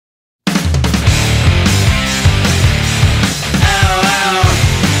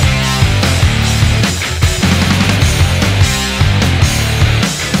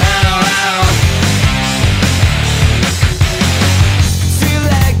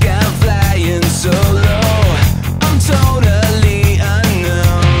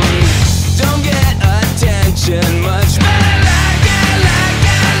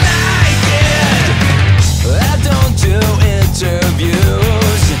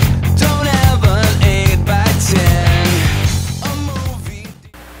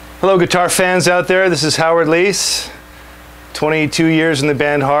Hello guitar fans out there, this is Howard Leese. 22 years in the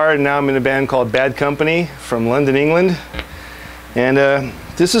band Hard, and now I'm in a band called Bad Company from London, England. And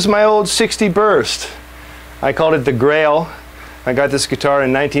this is my old 60 Burst. I called it the Grail. I got this guitar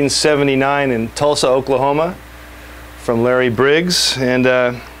in 1979 in Tulsa, Oklahoma from Larry Briggs. And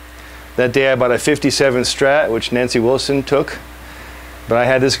that day I bought a 57 Strat, which Nancy Wilson took. But I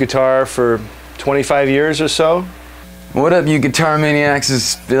had this guitar for 25 years or so. What up, you guitar maniacs?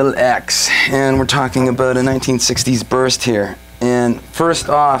 It's Phil X, and we're talking about a 1960s Burst here. And first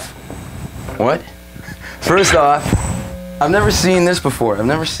off, I've never seen this before. I've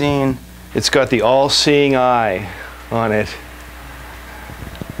never seen... It's got the all-seeing eye on it.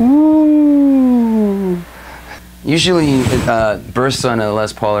 Ooh. Usually, Bursts on a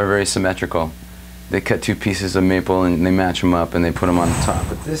Les Paul are very symmetrical. They cut two pieces of maple and they match them up and they put them on the top.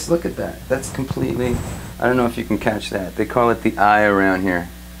 But this, look at that. That's completely... I don't know if you can catch that. They call it the eye around here.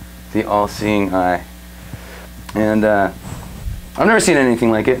 The all-seeing eye. And I've never seen anything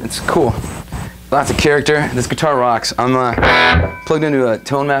like it. It's cool. Lots of character. This guitar rocks. I'm plugged into a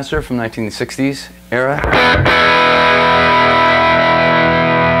Tone Master from 1960s era.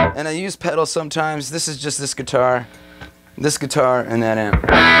 And I use pedals sometimes. This is just this guitar, and that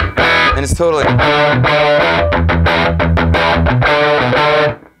amp. And it's totally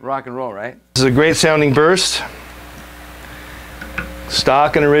rock and roll, right? This is a great sounding Burst.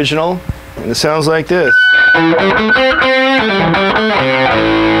 Stock and original. And it sounds like this.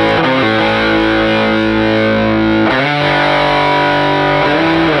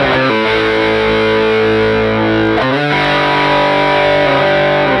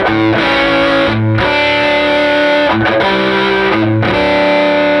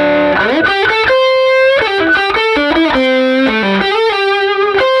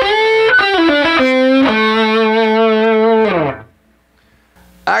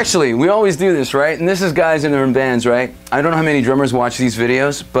 Actually, we always do this, right? And this is guys in their bands, right? I don't know how many drummers watch these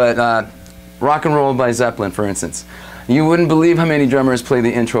videos, but Rock and Roll by Zeppelin, for instance. You wouldn't believe how many drummers play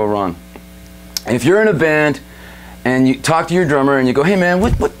the intro wrong. And if you're in a band and you talk to your drummer and you go, hey man,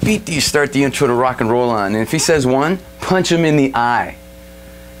 what beat do you start the intro to Rock and Roll on? And if he says one, punch him in the eye.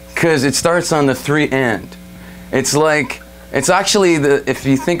 Because it starts on the 3 end. It's like, it's actually, if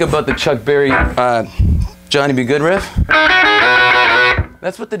you think about the Chuck Berry Johnny B. Good riff,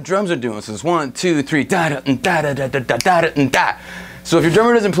 that's what the drums are doing. So it's 1, 2, 3, da da da da da da da da da da. So if your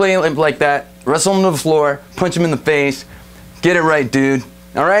drummer doesn't play like that, wrestle him to the floor, punch him in the face, get it right, dude.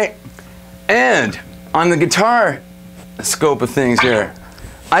 All right? And on the guitar scope of things here,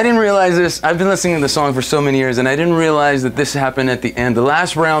 I didn't realize this. I've been listening to the song for so many years, and I didn't realize that this happened at the end. The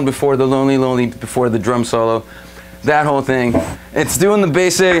last round before the Lonely Lonely, before the drum solo, that whole thing. It's doing the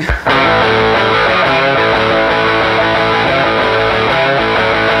bass A.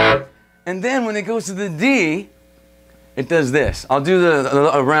 And then when it goes to the D, it does this. I'll do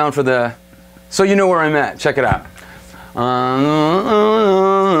a round for the, so you know where I'm at. Check it out.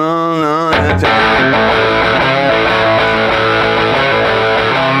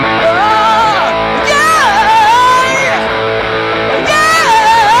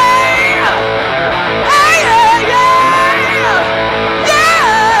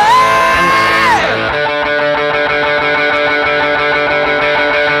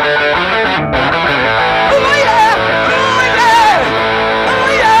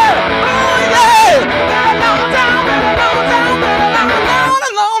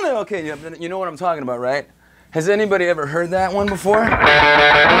 Okay, you know what I'm talking about, right? Has anybody ever heard that one before?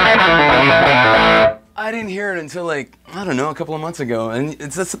 I didn't hear it until like, I don't know, a couple of months ago. And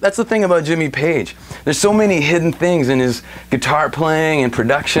that's the thing about Jimmy Page. There's so many hidden things in his guitar playing and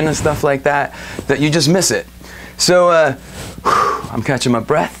production and stuff like that, that you just miss it. So, I'm catching my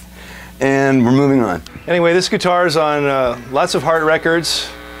breath, and we're moving on. Anyway, this guitar is on lots of Heart records.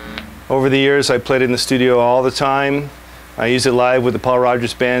 Over the years, I played it in the studio all the time. I used it live with the Paul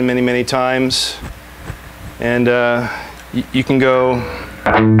Rodgers Band many, many times. And you can go...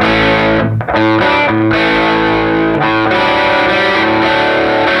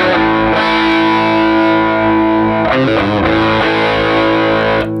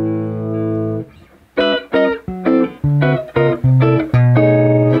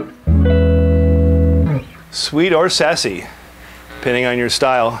 Sweet or sassy, depending on your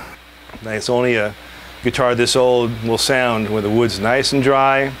style. It's only a guitar this old will sound where the wood's nice and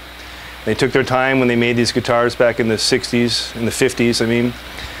dry. They took their time when they made these guitars back in the 60s, in the 50s, I mean.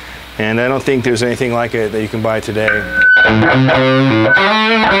 And I don't think there's anything like it that you can buy today.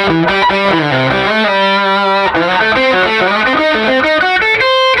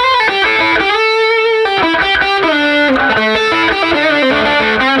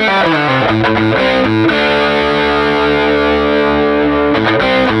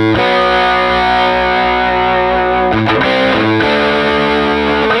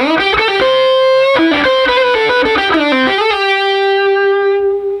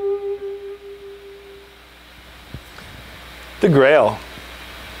 Grail,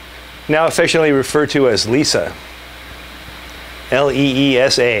 now affectionately referred to as Leesa.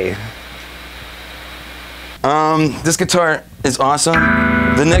 L-E-E-S-A. This guitar is awesome.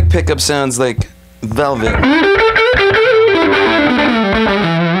 The neck pickup sounds like velvet.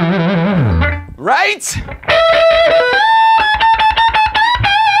 Right?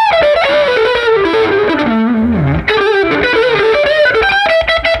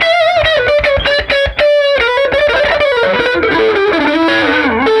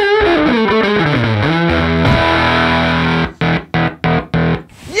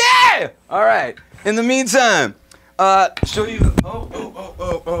 Yeah! All right. In the meantime, show you.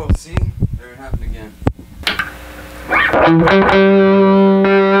 Oh, see? There it happened again.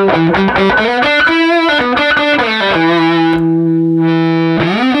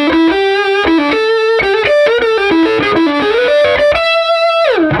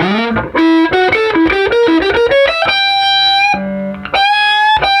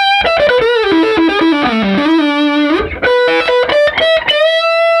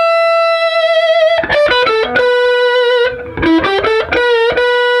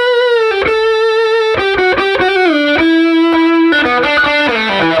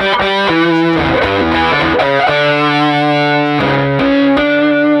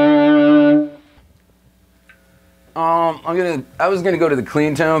 I was gonna go to the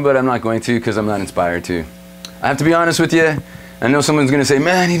clean tone, but I'm not going to because I'm not inspired to. I have to be honest with you. I know someone's gonna say,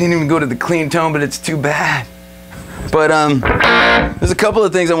 "Man, he didn't even go to the clean tone," but it's too bad. But there's a couple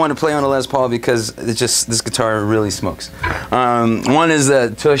of things I want to play on a Les Paul because it's just this guitar really smokes. One is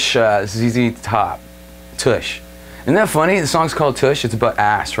the Tush ZZ Top, Tush. Isn't that funny? The song's called Tush. It's about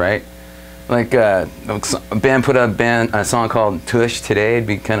ass, right? Like a band put a song called Tush today. It'd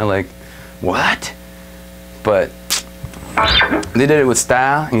be kind of like, what? But they did it with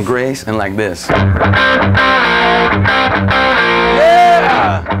style and grace and like this. Yeah!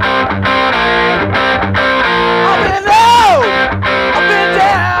 I've been low, I've been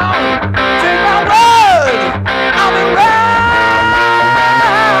down, take my road, I've been round.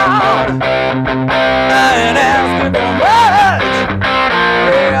 I ain't asking for much.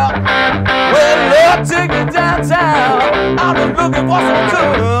 Yeah. Well, Lord, take me downtown. I've been looking for some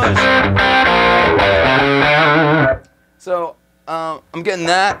touch. So, I'm getting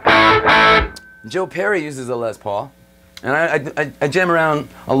that. Joe Perry uses a Les Paul, and I jam around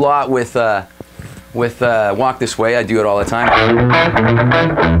a lot with Walk This Way. I do it all the time.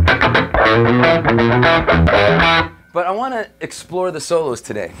 But I want to explore the solos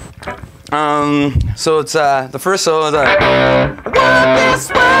today. So it's the first solo is Walk this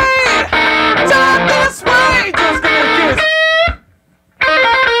way, talk this way, just give me a kiss.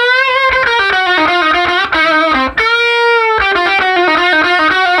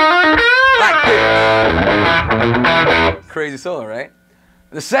 Crazy solo, right?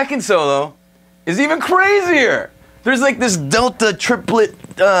 The second solo is even crazier. There's like this delta triplet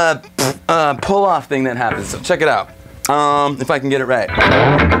pull-off thing that happens. So check it out. If I can get it right.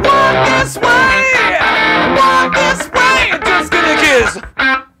 Walk this way, just give me a kiss.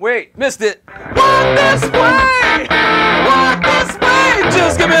 Wait, missed it. Walk this way,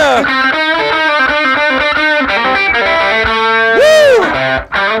 just give me a. Woo!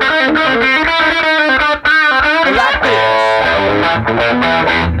 Like this.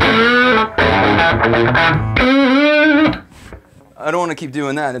 I don't want to keep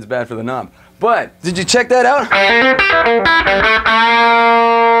doing that, it's bad for the knob. But, did you check that out?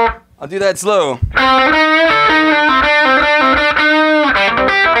 I'll do that slow.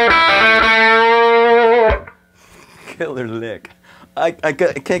 Killer lick. I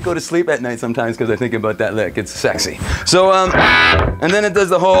can't go to sleep at night sometimes because I think about that lick. It's sexy. So, and then it does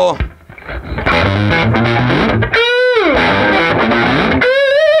the whole.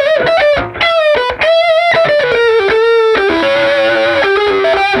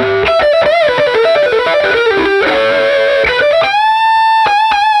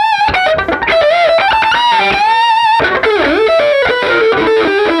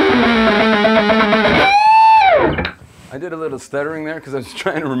 I did a little stuttering there because I was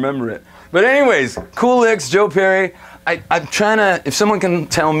trying to remember it. But anyways, cool licks, Joe Perry. I'm trying to, if someone can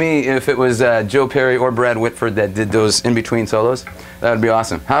tell me if it was Joe Perry or Brad Whitford that did those in-between solos, that would be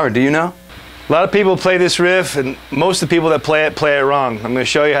awesome. Howard, do you know? A lot of people play this riff, and most of the people that play it wrong. I'm going to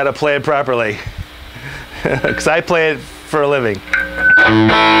show you how to play it properly, because I play it for a living.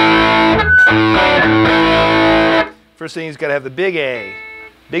 First thing, you've got to have the big A,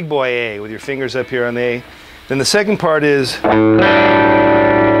 big boy A, with your fingers up here on the A. Then the second part is with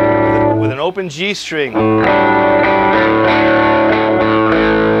an open G string.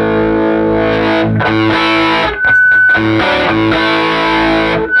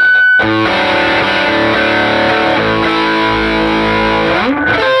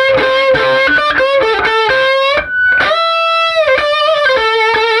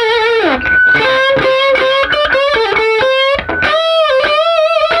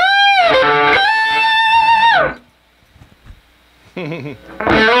 To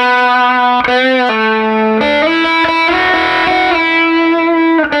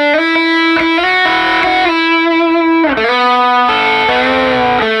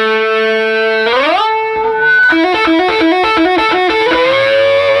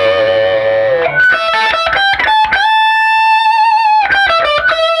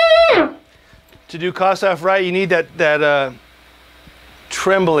do Kossoff right, you need that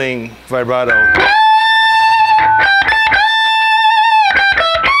trembling vibrato.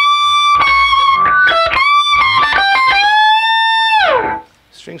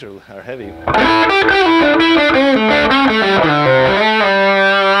 Strings are heavy.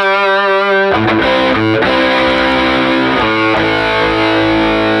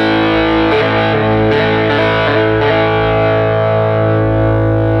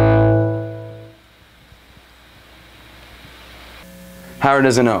 Howard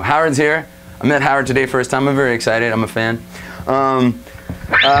doesn't know. Howard's here. I met Howard today first time. I'm very excited. I'm a fan.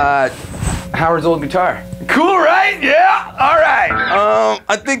 Howard's old guitar. Cool, right? Yeah. All right.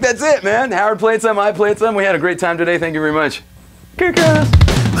 I think that's it, man. Howard played some. I played some. We had a great time today. Thank you very much. Good guys.